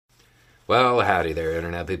Well, howdy there,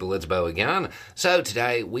 Internet people. It's Bo again. So,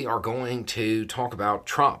 today we are going to talk about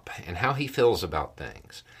Trump and how he feels about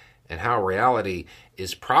things and how reality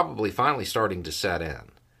is probably finally starting to set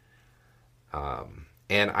in.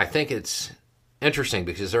 And I think it's interesting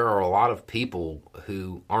because there are a lot of people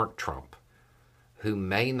who aren't Trump who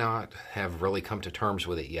may not have really come to terms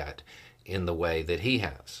with it yet in the way that he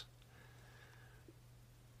has.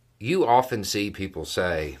 You often see people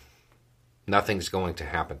say nothing's going to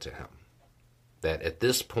happen to him. That at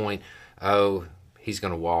this point, oh, he's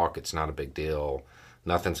going to walk, it's not a big deal,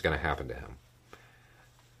 nothing's going to happen to him.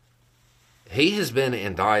 He has been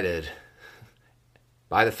indicted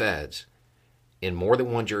by the feds in more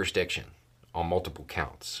than one jurisdiction on multiple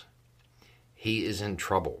counts. He is in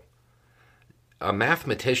trouble. A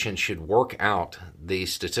mathematician should work out the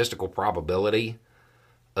statistical probability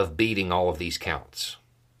of beating all of these counts.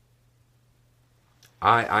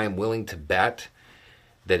 I am willing to bet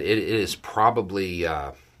that it is probably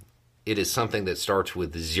it is something that starts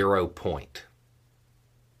with 0 point.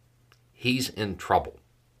 He's in trouble.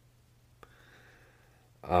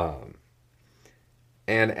 And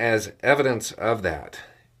as evidence of that,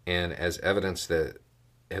 and as evidence that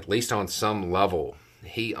at least on some level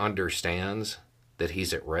he understands that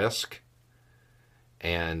he's at risk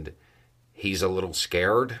and he's a little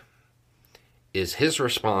scared, is his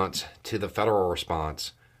response to the federal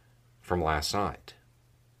response from last night.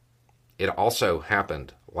 It also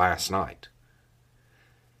happened last night.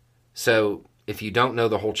 So, if you don't know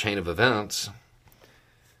the whole chain of events,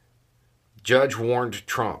 Judge warned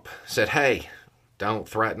Trump, said, hey, don't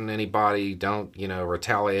threaten anybody, don't,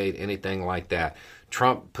 retaliate, anything like that.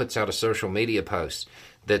 Trump puts out a social media post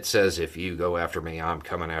that says, if you go after me, I'm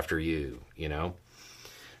coming after you,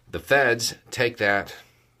 The feds take that,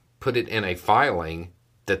 put it in a filing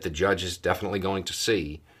that the judge is definitely going to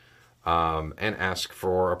see, and ask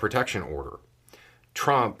for a protection order.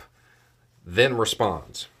 Trump then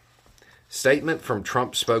responds. Statement from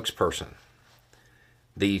Trump spokesperson.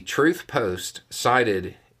 The Truth Post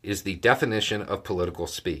cited is the definition of political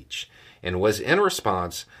speech and was in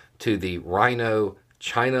response to the Rhino,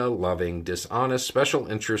 China-loving, dishonest special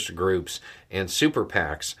interest groups and super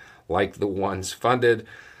PACs like the ones funded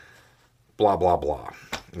blah, blah, blah.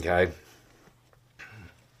 Okay?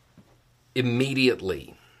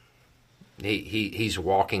 Immediately, he's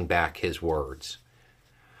walking back his words.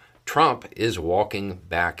 Trump is walking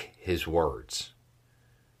back his words.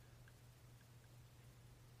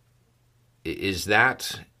 Is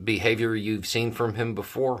that behavior you've seen from him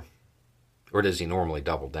before? Or does he normally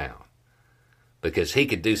double down? Because he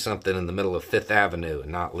could do something in the middle of Fifth Avenue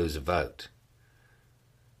and not lose a vote.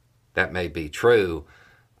 That may be true,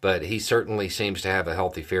 but he certainly seems to have a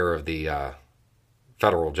healthy fear of the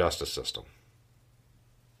federal justice system.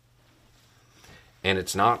 And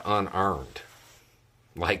it's not unearned.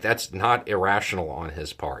 Like, that's not irrational on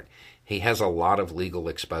his part. He has a lot of legal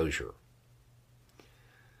exposure.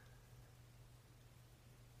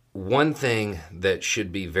 One thing that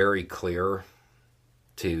should be very clear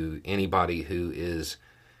to anybody who is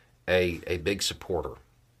a big supporter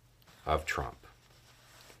of Trump,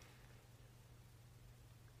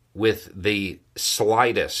 with the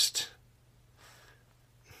slightest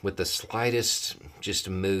just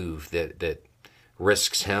move that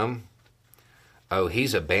risks him, oh,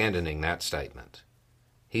 he's abandoning that statement.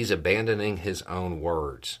 He's abandoning his own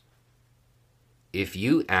words. If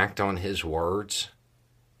you act on his words,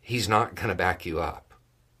 he's not going to back you up.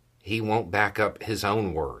 He won't back up his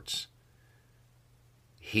own words.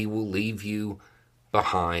 He will leave you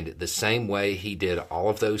behind the same way he did all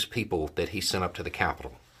of those people that he sent up to the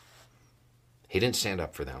Capitol. He didn't stand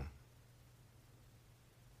up for them.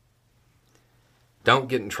 Don't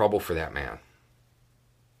get in trouble for that man.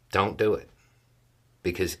 Don't do it.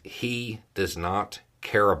 Because he does not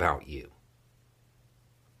care about you.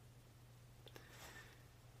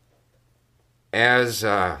 As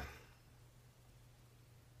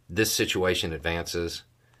this situation advances,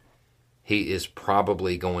 he is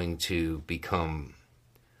probably going to become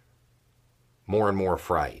more and more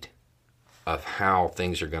afraid of how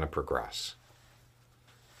things are going to progress.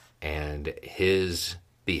 And his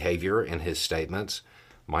behavior and his statements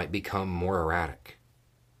might become more erratic.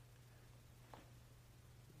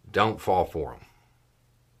 Don't fall for him.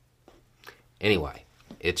 Anyway,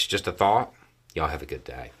 it's just a thought. Y'all have a good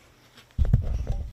day.